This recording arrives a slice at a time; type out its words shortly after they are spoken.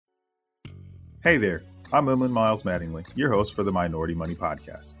Hey there, I'm Emlyn Miles Mattingly, your host for the Minority Money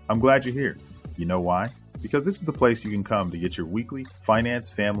Podcast. I'm glad you're here. You know why? Because this is the place you can come to get your weekly finance,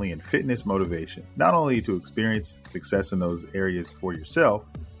 family, and fitness motivation, not only to experience success in those areas for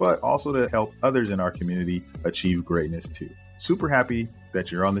yourself, but also to help others in our community achieve greatness too. Super happy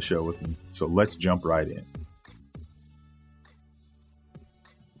that you're on the show with me, so let's jump right in.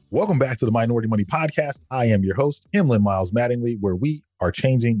 Welcome back to the Minority Money Podcast. I am your host, Emlyn Miles Mattingly, where we are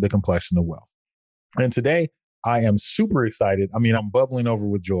changing the complexion of wealth. And today, I am super excited. I mean, I'm bubbling over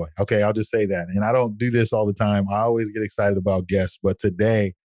with joy. Okay, I'll just say that. And I don't do this all the time. I always get excited about guests, but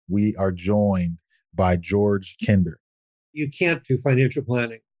today we are joined by George Kinder. You can't do financial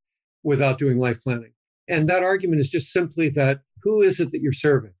planning without doing life planning. And that argument is just simply that who is it that you're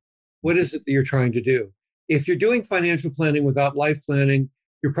serving? What is it that you're trying to do? If you're doing financial planning without life planning,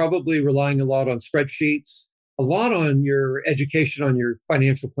 you're probably relying a lot on spreadsheets, a lot on your education, on your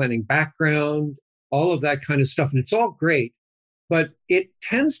financial planning background, all of that kind of stuff. And it's all great, but it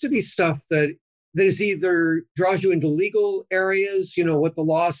tends to be stuff that is either draws you into legal areas, you know, what the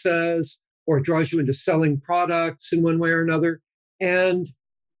law says, or draws you into selling products in one way or another. And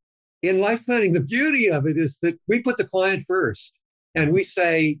in life planning, the beauty of it is that we put the client first and we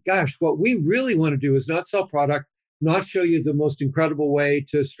say, gosh, what we really want to do is not sell product, not show you the most incredible way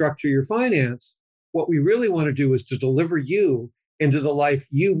to structure your finance. What we really want to do is to deliver you into the life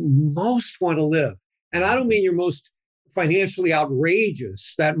you most want to live. And I don't mean your most financially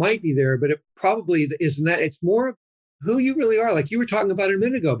outrageous. That might be there, but it probably isn't that. It's more who you really are. Like you were talking about a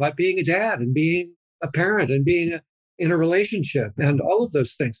minute ago, about being a dad and being a parent and being in a relationship and all of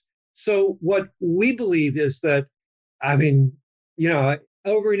those things. So what we believe is that, I mean, you know,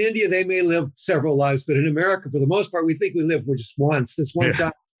 over in India, they may live several lives, but in America, for the most part, we think we live just once, this one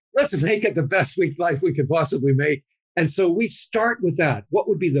time. Let's make it the best life we could possibly make. And so we start with that. What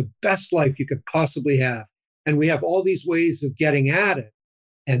would be the best life you could possibly have? And we have all these ways of getting at it.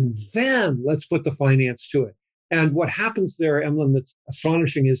 And then let's put the finance to it. And what happens there, Emlyn, that's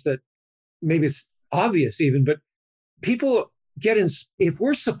astonishing is that maybe it's obvious even, but people get in, if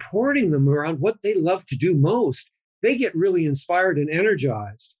we're supporting them around what they love to do most, they get really inspired and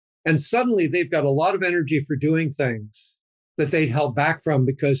energized. And suddenly they've got a lot of energy for doing things that they'd held back from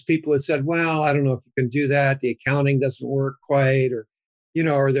because people had said, well, I don't know if you can do that. The accounting doesn't work quite, or, you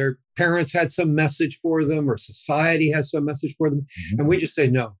know, or their parents had some message for them, or society has some message for them. Mm-hmm. And we just say,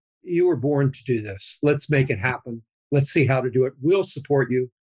 no, you were born to do this. Let's make it happen. Let's see how to do it. We'll support you.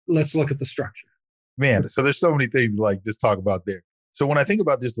 Let's look at the structure. Man, so there's so many things like just talk about there. So when I think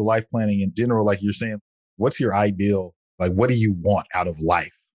about just the life planning in general, like you're saying, what's your ideal? Like, what do you want out of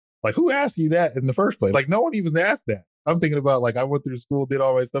life? Like, who asked you that in the first place? Like, no one even asked that. I'm thinking about, like, I went through school, did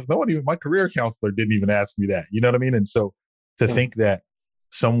all my stuff. No one even, my career counselor didn't even ask me that. You know what I mean? And so to think that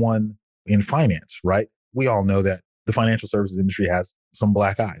someone in finance, right? We all know that the financial services industry has some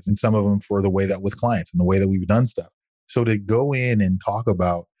black eyes, and some of them for the way that with clients and the way that we've done stuff. So to go in and talk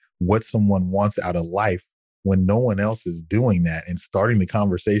about what someone wants out of life when no one else is doing that and starting the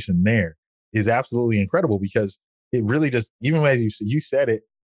conversation there is absolutely incredible, because it really just, even as you said it,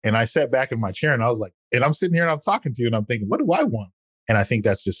 and I sat back in my chair and I was like, and I'm sitting here and I'm talking to you and I'm thinking, what do I want? And I think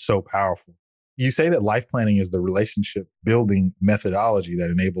that's just so powerful. You say that life planning is the relationship building methodology that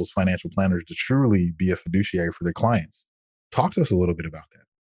enables financial planners to truly be a fiduciary for their clients. Talk to us a little bit about that.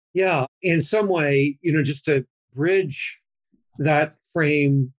 Yeah. In some way, you know, just to bridge that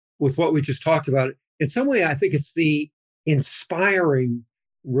frame with what we just talked about, in some way, I think it's the inspiring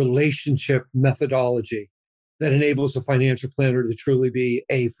relationship methodology that enables a financial planner to truly be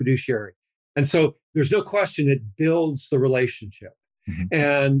a fiduciary. And so there's no question it builds the relationship. Mm-hmm.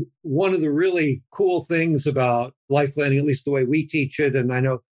 And one of the really cool things about life planning, at least the way we teach it, and I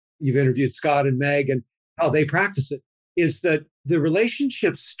know you've interviewed Scott and Meg and how they practice it, is that the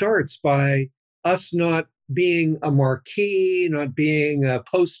relationship starts by us not being a marquee, not being a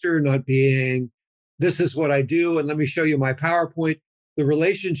poster, not being, this is what I do, and let me show you my PowerPoint. The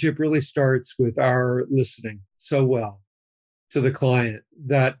relationship really starts with our listening so well to the client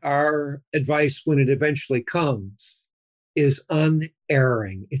that our advice, when it eventually comes, is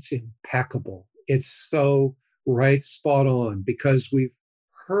unerring. It's impeccable. It's so right, spot on, because we've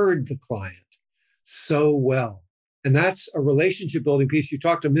heard the client so well. And that's a relationship building piece. You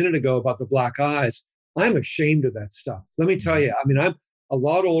talked a minute ago about the black eyes. I'm ashamed of that stuff. Let me tell you, I mean, I'm a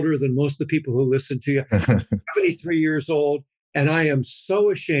lot older than most of the people who listen to you. I'm 73 years old. And I am so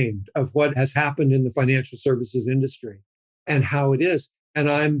ashamed of what has happened in the financial services industry and how it is.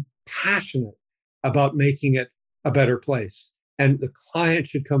 And I'm passionate about making it a better place. And the client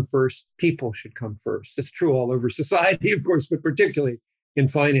should come first. People should come first. It's true all over society, of course, but particularly in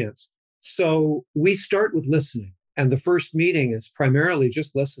finance. So we start with listening. And the first meeting is primarily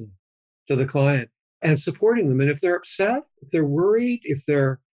just listening to the client and supporting them. And if they're upset, if they're worried, if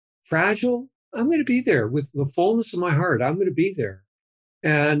they're fragile, I'm going to be there with the fullness of my heart. I'm going to be there.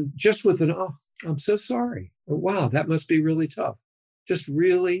 And just with an, oh, I'm so sorry. Wow, that must be really tough. Just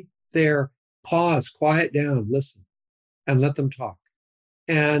really there, pause, quiet down, listen, and let them talk.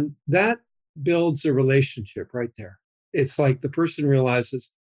 And that builds a relationship right there. It's like the person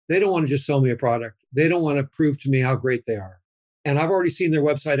realizes they don't want to just sell me a product. They don't want to prove to me how great they are. And I've already seen their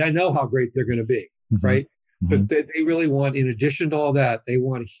website. I know how great they're going to be, right? But they really want, in addition to all that, they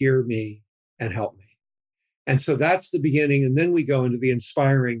want to hear me and help me. And so that's the beginning. And then we go into the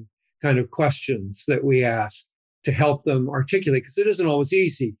inspiring kind of questions that we ask to help them articulate, because it isn't always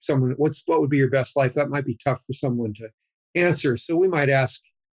easy. Someone, what would be your best life? That might be tough for someone to answer. So we might ask,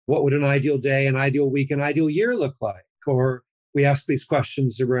 what would an ideal day, an ideal week, an ideal year look like? Or we ask these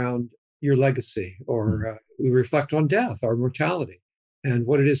questions around your legacy, or we reflect on death, our mortality, and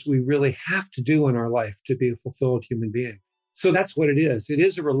what it is we really have to do in our life to be a fulfilled human being. So that's what it is. It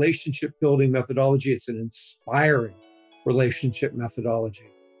is a relationship building methodology. It's an inspiring relationship methodology.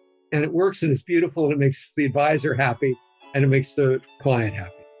 And it works and it's beautiful and it makes the advisor happy and it makes the client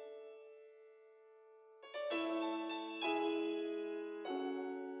happy.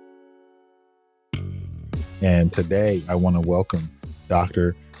 And today I want to welcome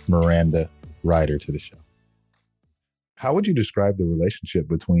Dr. Miranda Ryder to the show. How would you describe the relationship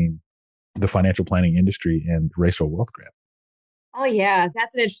between the financial planning industry and racial wealth gap? Oh, yeah,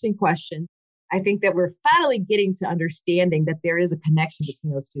 that's an interesting question. I think that we're finally getting to understanding that there is a connection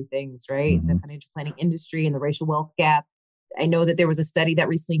between those two things, right? The financial planning industry and the racial wealth gap. I know that there was a study that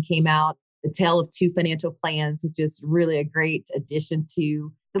recently came out, The Tale of Two Financial Plans, which is really a great addition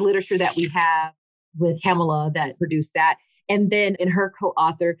to the literature that we have with Kamala that produced that. And then in her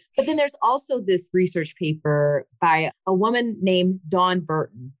co-author, but then there's also this research paper by a woman named Dawn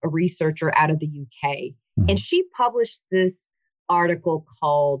Burton, a researcher out of the UK. And she published this article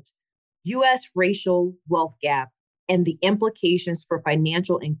called U.S. Racial Wealth Gap and the Implications for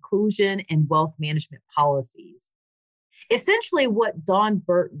Financial Inclusion and Wealth Management Policies. Essentially, what Dawn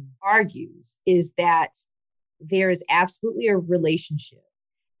Burton argues is that there is absolutely a relationship.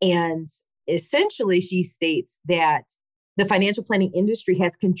 And essentially, she states that the financial planning industry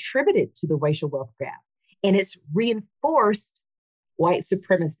has contributed to the racial wealth gap, and it's reinforced white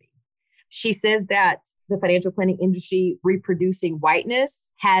supremacy. She says that the financial planning industry reproducing whiteness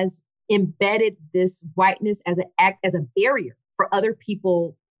has embedded this whiteness as a barrier for other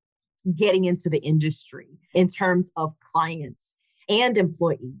people getting into the industry in terms of clients and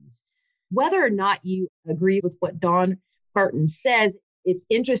employees. Whether or not you agree with what Dawn Burton says, it's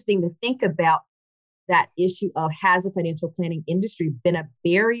interesting to think about that issue of, has the financial planning industry been a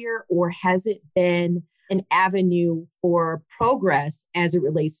barrier, or has it been an avenue for progress as it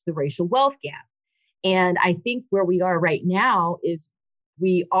relates to the racial wealth gap? And I think where we are right now is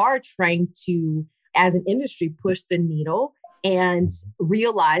we are trying to, as an industry, push the needle and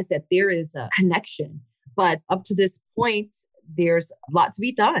realize that there is a connection. But up to this point, there's a lot to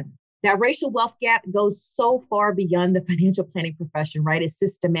be done. That racial wealth gap goes so far beyond the financial planning profession, right? It's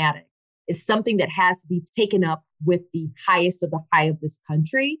systematic. It's something that has to be taken up with the highest of the high of this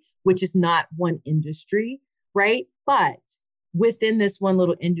country, which is not one industry, right? But within this one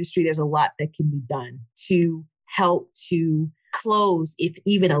little industry, there's a lot that can be done to help to close, if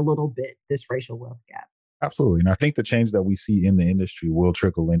even a little bit, this racial wealth gap. Absolutely. And I think the change that we see in the industry will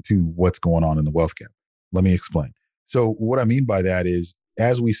trickle into what's going on in the wealth gap. Let me explain. So what I mean by that is,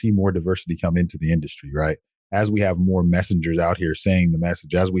 as we see more diversity come into the industry, right? As we have more messengers out here saying the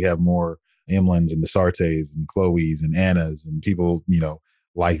message, as we have more Emlins and Desartes and Chloes and Annas and people,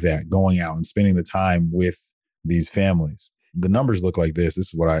 like that going out and spending the time with these families. The numbers look like this. This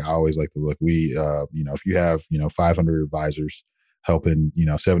is what I always like to look. We, if you have, 500 advisors helping,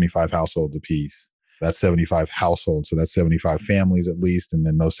 75 households apiece, that's 75 households. So that's 75 families at least. And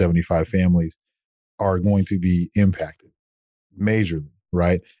then those 75 families are going to be impacted majorly.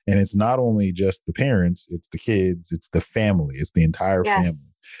 Right. And it's not only just the parents, it's the kids, it's the family, it's the entire family.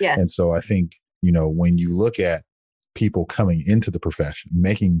 Yes. And so I think, when you look at people coming into the profession,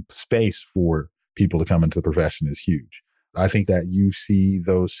 making space for people to come into the profession is huge. I think that you see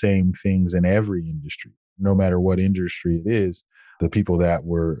those same things in every industry, no matter what industry it is. The people that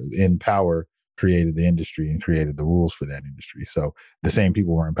were in power created the industry and created the rules for that industry. So the same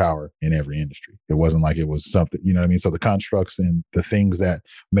people were in power in every industry. It wasn't like it was something, you know what I mean? So the constructs and the things that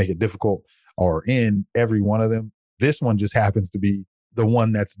make it difficult are in every one of them. This one just happens to be the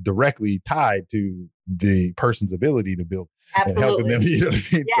one that's directly tied to the person's ability to build. and helping them, Absolutely. you know what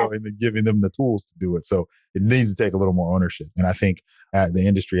I mean? Yes. So, and then giving them the tools to do it. So it needs to take a little more ownership. And I think the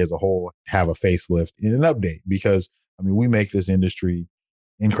industry as a whole have a facelift and an update because, I mean, we make this industry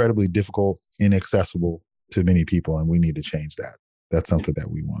incredibly difficult, inaccessible to many people, and we need to change that. That's something that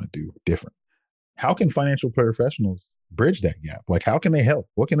we want to do different. How can financial professionals bridge that gap? Like, how can they help?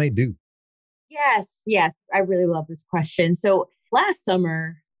 What can they do? Yes, yes. I really love this question. So last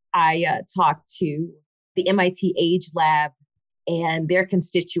summer, I talked to the MIT Age Lab and their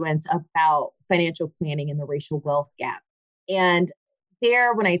constituents about financial planning and the racial wealth gap. And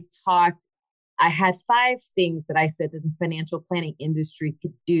there, when I talked, I had 5 things that I said that the financial planning industry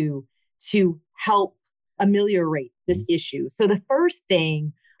could do to help ameliorate this issue. So the first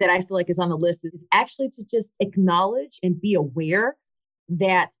thing that I feel like is on the list is actually to just acknowledge and be aware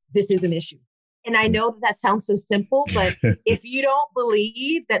that this is an issue. And I know that sounds so simple, but if you don't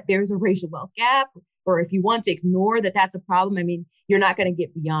believe that there's a racial wealth gap, or if you want to ignore that that's a problem, I mean, you're not going to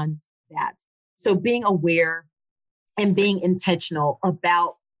get beyond that. So being aware and being intentional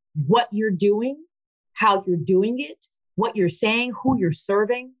about what you're doing, how you're doing it, what you're saying, who you're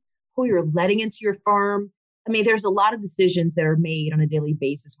serving, who you're letting into your firm. I mean, there's a lot of decisions that are made on a daily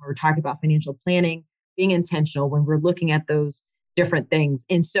basis when we're talking about financial planning, being intentional when we're looking at those different things.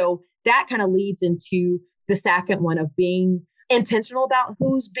 And so that kind of leads into the second one of being intentional about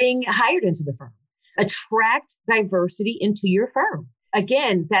who's being hired into the firm. Attract diversity into your firm.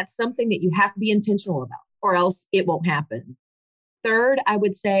 Again, that's something that you have to be intentional about, or else it won't happen. Third, I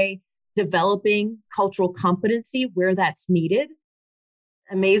would say developing cultural competency where that's needed.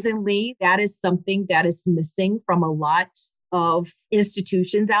 Amazingly, that is something that is missing from a lot of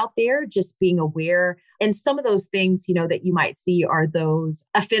institutions out there, just being aware. And some of those things, that you might see are those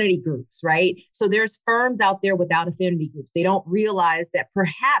affinity groups, right? So there's firms out there without affinity groups. They don't realize that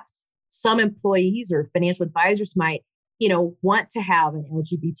perhaps some employees or financial advisors might, want to have an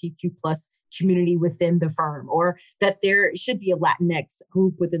LGBTQ plus community within the firm, or that there should be a Latinx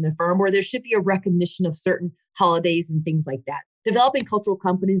group within the firm, or there should be a recognition of certain holidays and things like that. Developing cultural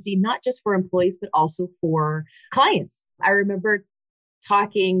competency, not just for employees, but also for clients. I remember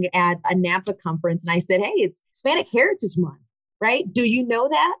talking at a NAPA conference and I said, hey, it's Hispanic Heritage Month, right? Do you know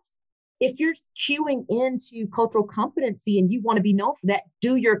that? If you're queuing into cultural competency and you want to be known for that,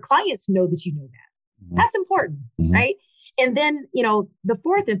 do your clients know that you know that? Mm-hmm. That's important, mm-hmm. right? And then, the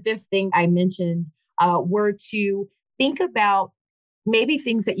fourth and fifth thing I mentioned were to think about maybe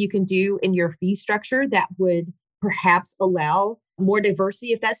things that you can do in your fee structure that would perhaps allow more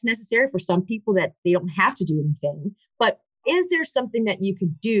diversity if that's necessary. For some people that they don't have to do anything, but is there something that you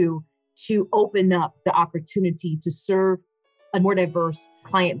could do to open up the opportunity to serve a more diverse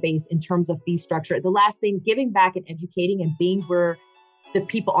client base in terms of fee structure? The last thing, giving back and educating and being where the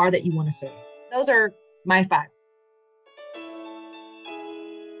people are that you want to serve. Those are my 5.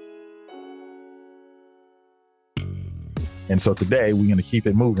 And so today we're going to keep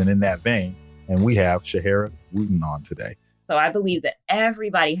it moving in that vein. And we have Shahara Wooten on today. So I believe that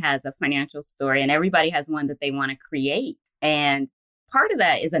everybody has a financial story and everybody has one that they want to create. And part of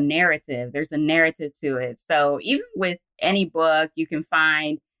that is a narrative. There's a narrative to it. So even with any book you can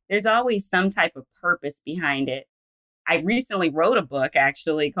find, there's always some type of purpose behind it. I recently wrote a book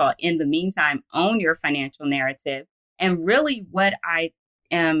actually called In the Meantime, Own Your Financial Narrative. And really what I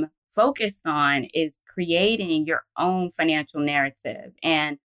am focused on is creating your own financial narrative.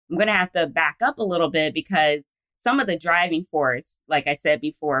 And I'm going to have to back up a little bit because some of the driving force, like I said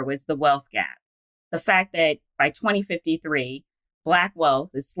before, was the wealth gap. The fact that by 2053, Black wealth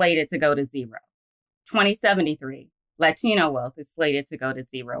is slated to go to zero. 2073, Latino wealth is slated to go to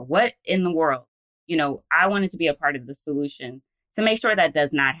zero. What in the world? I wanted to be a part of the solution to make sure that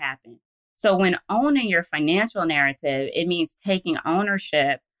does not happen. So when owning your financial narrative, it means taking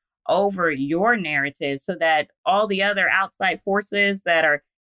ownership over your narrative so that all the other outside forces that are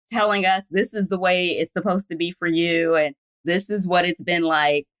telling us this is the way it's supposed to be for you and this is what it's been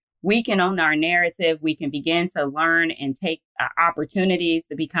like, we can own our narrative. We can begin to learn and take opportunities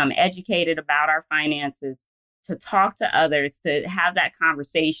to become educated about our finances, to talk to others, to have that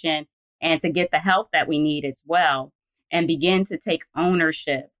conversation and to get the help that we need as well, and begin to take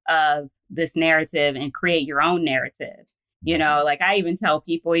ownership of this narrative and create your own narrative. Like I even tell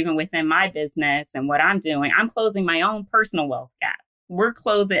people, even within my business and what I'm doing, I'm closing my own personal wealth gap. We're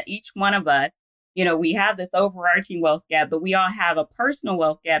closing, each one of us, we have this overarching wealth gap, but we all have a personal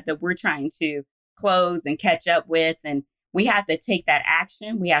wealth gap that we're trying to close and catch up with. And we have to take that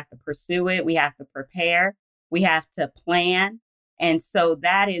action. We have to pursue it. We have to prepare. We have to plan. And so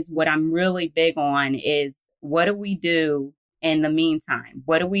that is what I'm really big on is what do we do in the meantime?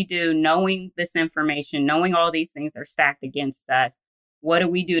 What do we do knowing this information, knowing all these things are stacked against us? What do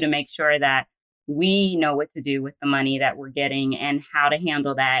we do to make sure that we know what to do with the money that we're getting and how to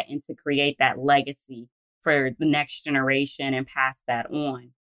handle that and to create that legacy for the next generation and pass that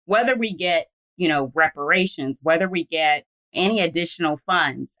on? Whether we get, reparations, whether we get any additional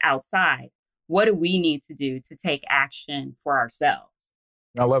funds outside, what do we need to do to take action for ourselves?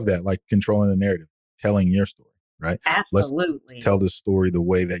 I love that, like controlling the narrative, telling your story, right? Absolutely. Let's tell the story the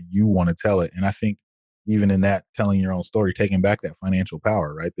way that you want to tell it. And I think even in that, telling your own story, taking back that financial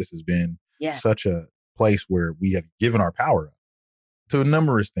power, right? This has been such a place where we have given our power up to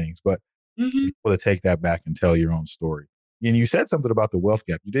numerous things, but to take that back and tell your own story. And you said something about the wealth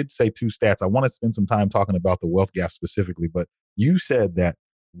gap. You did say two stats. I want to spend some time talking about the wealth gap specifically, but you said that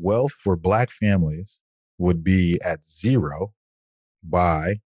wealth for Black families would be at 0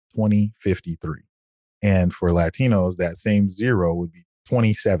 by 2053. And for Latinos, that same 0 would be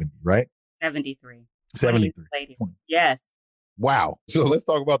 2070, right? 73. 73. Yes. Wow. So let's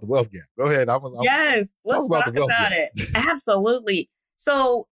talk about the wealth gap. Go ahead. Yes, let's talk about it. Absolutely.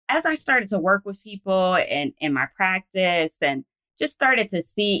 So as I started to work with people in my practice and just started to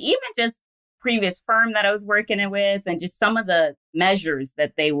see even just previous firm that I was working with and just some of the measures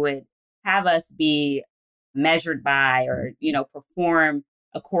that they would have us be measured by or, perform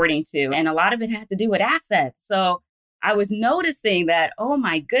according to. And a lot of it had to do with assets. So I was noticing that, oh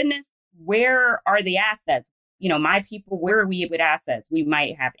my goodness, where are the assets? My people, where are we with assets? We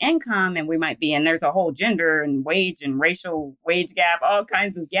might have income and we might be, and there's a whole gender and wage and racial wage gap, all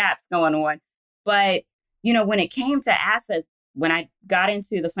kinds of gaps going on. But, when it came to assets, when I got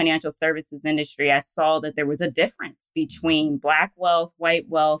into the financial services industry, I saw that there was a difference between Black wealth, white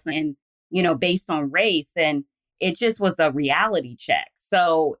wealth, and, based on race. And it just was a reality check.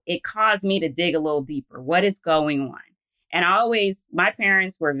 So it caused me to dig a little deeper. What is going on? And my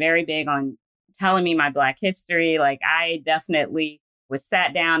parents were very big on telling me my Black history. Like I definitely was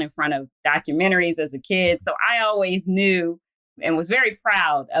sat down in front of documentaries as a kid. So I always knew and was very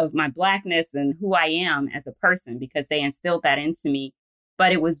proud of my Blackness and who I am as a person because they instilled that into me.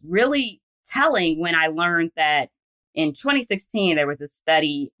 But it was really telling when I learned that in 2016, there was a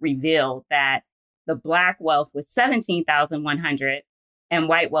study revealed that the Black wealth was 17,100 and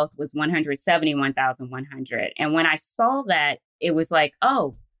white wealth was 171,100. And when I saw that, it was like,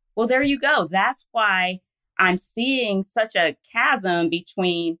 oh, well, there you go. That's why I'm seeing such a chasm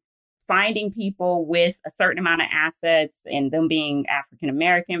between finding people with a certain amount of assets and them being African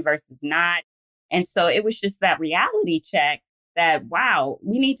American versus not. And so it was just that reality check that, wow,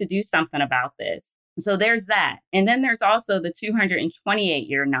 we need to do something about this. So there's that. And then there's also the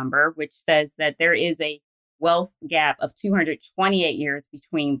 228-year number, which says that there is a wealth gap of 228 years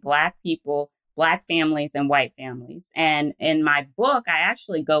between Black people, Black families, and white families. And in my book, I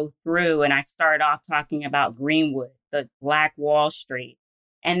actually go through and I start off talking about Greenwood, the Black Wall Street.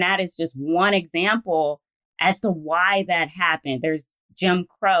 And that is just one example as to why that happened. There's Jim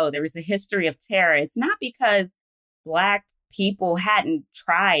Crow. There was a history of terror. It's not because Black people hadn't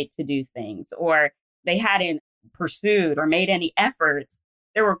tried to do things or they hadn't pursued or made any efforts.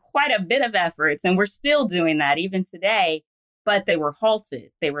 There were quite a bit of efforts, and we're still doing that even today, but they were halted.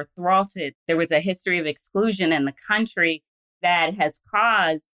 They were thwarted. There was a history of exclusion in the country that has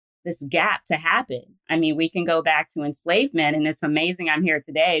caused this gap to happen. I mean, we can go back to enslavement, and it's amazing I'm here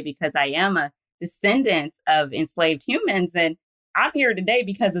today because I am a descendant of enslaved humans, and I'm here today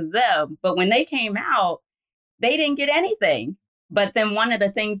because of them. But when they came out, they didn't get anything. But then one of the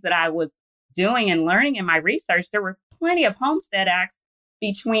things that I was doing and learning in my research, there were plenty of Homestead Acts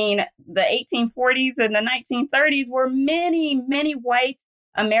between the 1840s and the 1930s where many, many white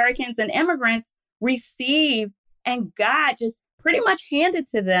Americans and immigrants received and God just pretty much handed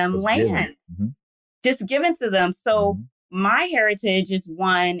to them land, just given to them. So my heritage is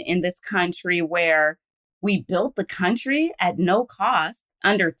one in this country where we built the country at no cost,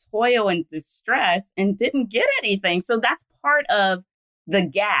 under toil and distress, and didn't get anything. So that's part of the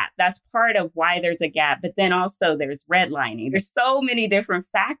gap. That's part of why there's a gap. But then also there's redlining. There's so many different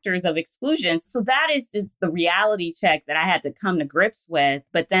factors of exclusion. So that is just the reality check that I had to come to grips with.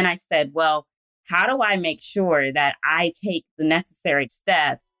 But then I said, well, how do I make sure that I take the necessary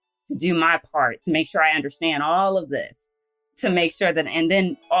steps to do my part, to make sure I understand all of this, to make sure that, and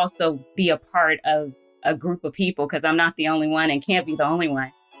then also be a part of a group of people, because I'm not the only one and can't be the only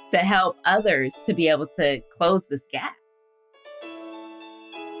one, to help others to be able to close this gap.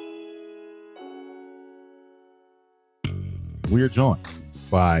 We are joined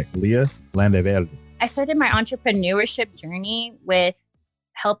by Leah Landaverde. I started my entrepreneurship journey with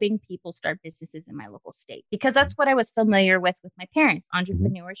helping people start businesses in my local state, because that's what I was familiar with my parents.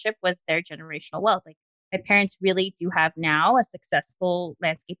 Entrepreneurship was their generational wealth. Like my parents really do have now a successful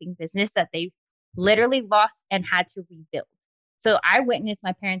landscaping business that they literally lost and had to rebuild. So I witnessed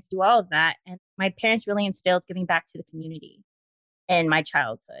my parents do all of that. And my parents really instilled giving back to the community in my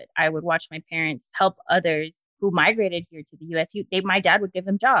childhood. I would watch my parents help others who migrated here to the US. My dad would give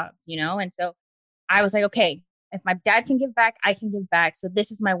them jobs, And so I was like, okay, if my dad can give back, I can give back. So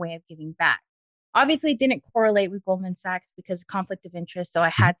this is my way of giving back. Obviously, it didn't correlate with Goldman Sachs because of conflict of interest. So I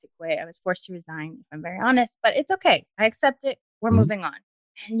had to quit. I was forced to resign, if I'm very honest, but it's okay. I accept it. We're moving on.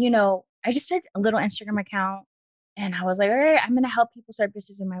 And, I just started a little Instagram account and I was like, all right, I'm going to help people start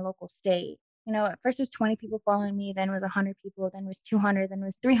business in my local state. At first it was 20 people following me, then it was 100 people, then it was 200, then it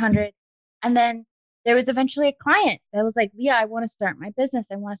was 300. And then there was eventually a client that was like, Leah, I want to start my business.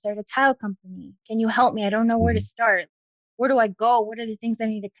 I want to start a tile company. Can you help me? I don't know where to start. Where do I go? What are the things I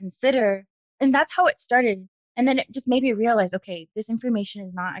need to consider? And that's how it started. And then it just made me realize, okay, this information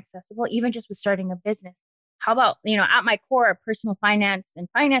is not accessible, even just with starting a business. How about, at my core, personal finance and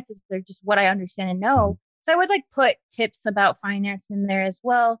finances are just what I understand and know. So I would put tips about finance in there as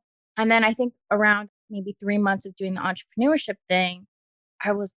well. And then I think around maybe 3 months of doing the entrepreneurship thing,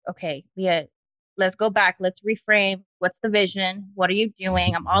 I was, okay, Leah, let's go back. Let's reframe. What's the vision? What are you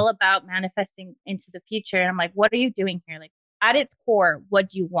doing? I'm all about manifesting into the future. And I'm like, what are you doing here? Like at its core, what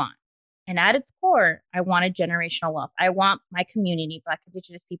do you want? And at its core, I want a generational wealth. I want my community, Black,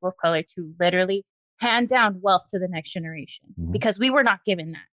 Indigenous, people of color, to literally hand down wealth to the next generation because we were not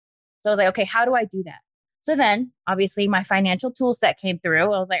given that. So I was like, okay, how do I do that? So then obviously my financial tool set came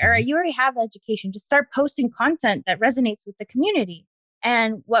through. I was like, all right, you already have the education. Just start posting content that resonates with the community.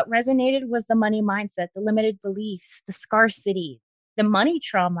 And what resonated was the money mindset, the limited beliefs, the scarcity, the money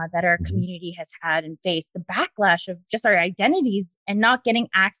trauma that our community has had and faced, the backlash of just our identities and not getting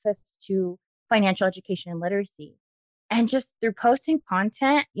access to financial education and literacy. And just through posting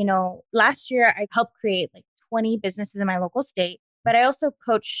content, last year I helped create 20 businesses in my local state, but I also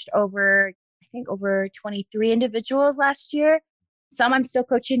coached over 23 individuals last year. Some I'm still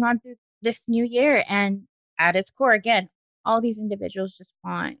coaching on through this new year. And at its core, again, all these individuals just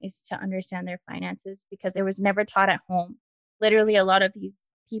want is to understand their finances because it was never taught at home. Literally, a lot of these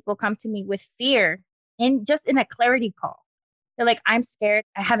people come to me with fear in a clarity call. They're like, I'm scared.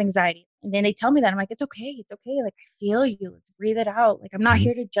 I have anxiety. And then they tell me that. I'm like, it's okay. It's okay. I feel you. Let's breathe it out. I'm not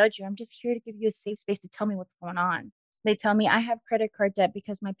here to judge you. I'm just here to give you a safe space to tell me what's going on. They tell me I have credit card debt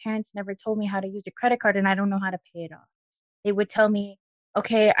because my parents never told me how to use a credit card and I don't know how to pay it off. They would tell me,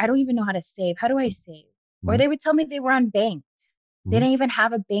 okay, I don't even know how to save. How do I save? Or they would tell me they were unbanked. They didn't even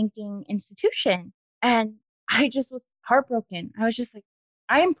have a banking institution. And I just was heartbroken. I was just like,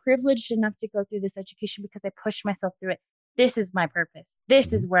 I am privileged enough to go through this education because I pushed myself through it. This is my purpose.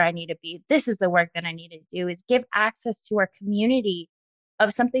 This is where I need to be. This is the work that I need to do, is give access to our community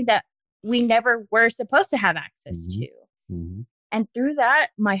of something that we never were supposed to have access to. And through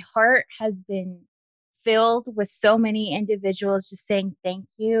that, my heart has been filled with so many individuals just saying thank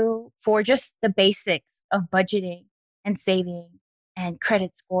you for just the basics of budgeting and saving and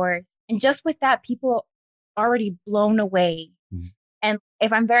credit scores. And just with that, people already blown away. And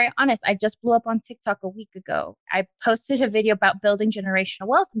if I'm very honest, I just blew up on TikTok a week ago. I posted a video about building generational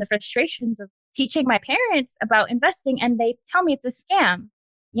wealth and the frustrations of teaching my parents about investing. And they tell me it's a scam.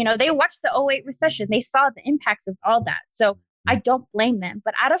 They watched the '08 recession. They saw the impacts of all that. So I don't blame them.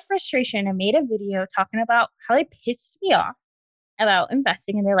 But out of frustration, I made a video talking about how they pissed me off about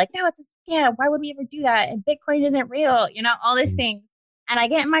investing. And they're like, no, it's a scam. Why would we ever do that? And Bitcoin isn't real, all these things. And I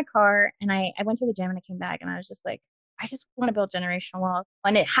get in my car and I went to the gym and I came back and I was just like, I just want to build generational wealth.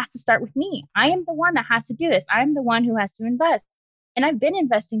 And it has to start with me. I am the one that has to do this. I'm the one who has to invest. And I've been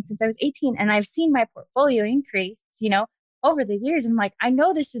investing since I was 18 and I've seen my portfolio increase, over the years. And I'm like, I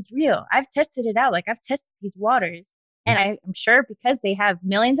know this is real. I've tested it out. I've tested these waters. And I'm sure because they have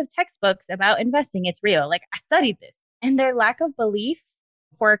millions of textbooks about investing, it's real. I studied this. And their lack of belief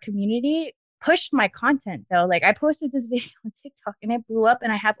for a community pushed my content though. I posted this video on TikTok and it blew up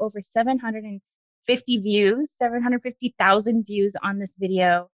and I have over 750,000 views on this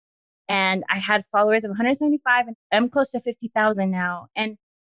video. And I had followers of 175 and I'm close to 50,000 now. And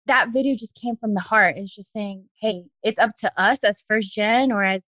that video just came from the heart. It's just saying, hey, it's up to us as first gen or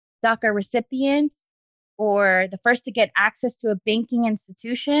as DACA recipients or the first to get access to a banking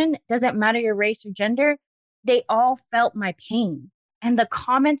institution. Doesn't matter your race or gender. They all felt my pain. And the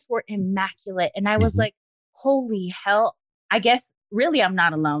comments were immaculate. And I was like, holy hell, I guess really I'm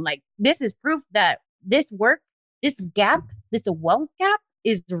not alone. This is proof that this work, this wealth gap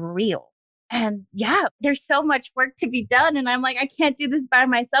is real. And yeah, there's so much work to be done. And I'm like, I can't do this by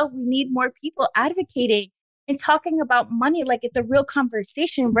myself. We need more people advocating and talking about money like it's a real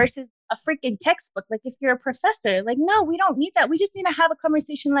conversation versus a freaking textbook. Like if you're a professor, like, no, we don't need that. We just need to have a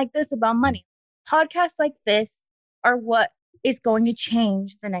conversation like this about money. Podcasts like this are what is going to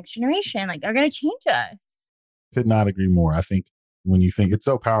change the next generation. Like, are going to change us. Could not agree more. I think when you think it's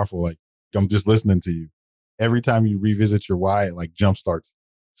so powerful, like I'm just listening to you. Every time you revisit your why, it like jumpstarts.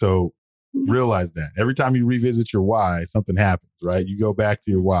 So realize that every time you revisit your why, something happens, right? You go back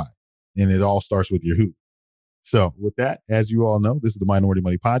to your why and it all starts with your who. So with that, as you all know, this is the Minority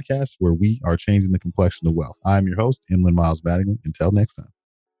Money Podcast, where we are changing the complexion of wealth. I'm your host, Inland Miles Mattingly. Until next time.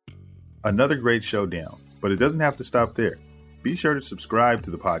 Another great show down, but it doesn't have to stop there. Be sure to subscribe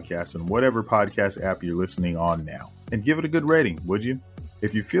to the podcast on whatever podcast app you're listening on now, and give it a good rating, would you?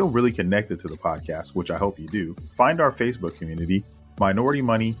 If you feel really connected to the podcast, which I hope you do, find our Facebook community, Minority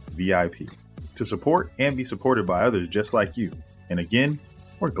Money VIP, to support and be supported by others just like you. And again,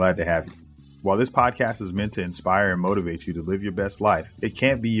 we're glad to have you. While this podcast is meant to inspire and motivate you to live your best life, it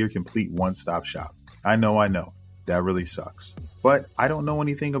can't be your complete one-stop shop. I know. That really sucks. But I don't know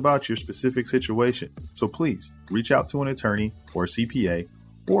anything about your specific situation. So please reach out to an attorney or CPA,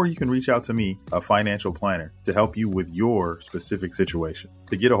 or you can reach out to me, a financial planner, to help you with your specific situation.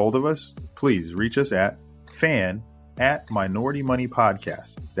 To get a hold of us, please reach us at fan@Minority Money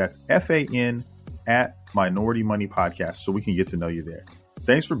Podcast. That's FAN @Minority Money Podcast, so we can get to know you there.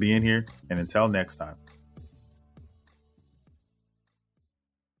 Thanks for being here, and until next time.